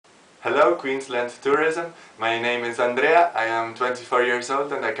Hello Queensland Tourism, my name is Andrea, I am 24 years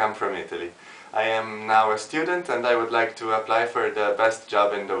old and I come from Italy. I am now a student and I would like to apply for the best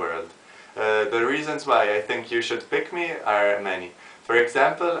job in the world. The reasons why I think you should pick me are many. For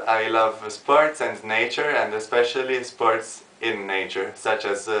example, I love sports and nature, and especially sports in nature, such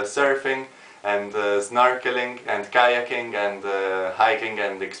as surfing and snorkeling and kayaking and hiking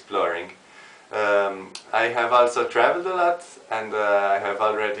and exploring. I have also traveled a lot, and I have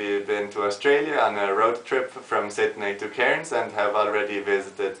already been to Australia on a road trip from Sydney to Cairns and have already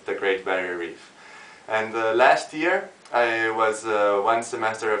visited the Great Barrier Reef. And last year I was one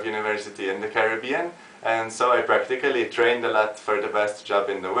semester of university in the Caribbean, and so I practically trained a lot for the best job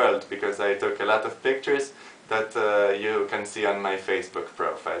in the world because I took a lot of pictures that you can see on my Facebook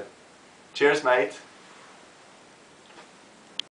profile. Cheers, mate!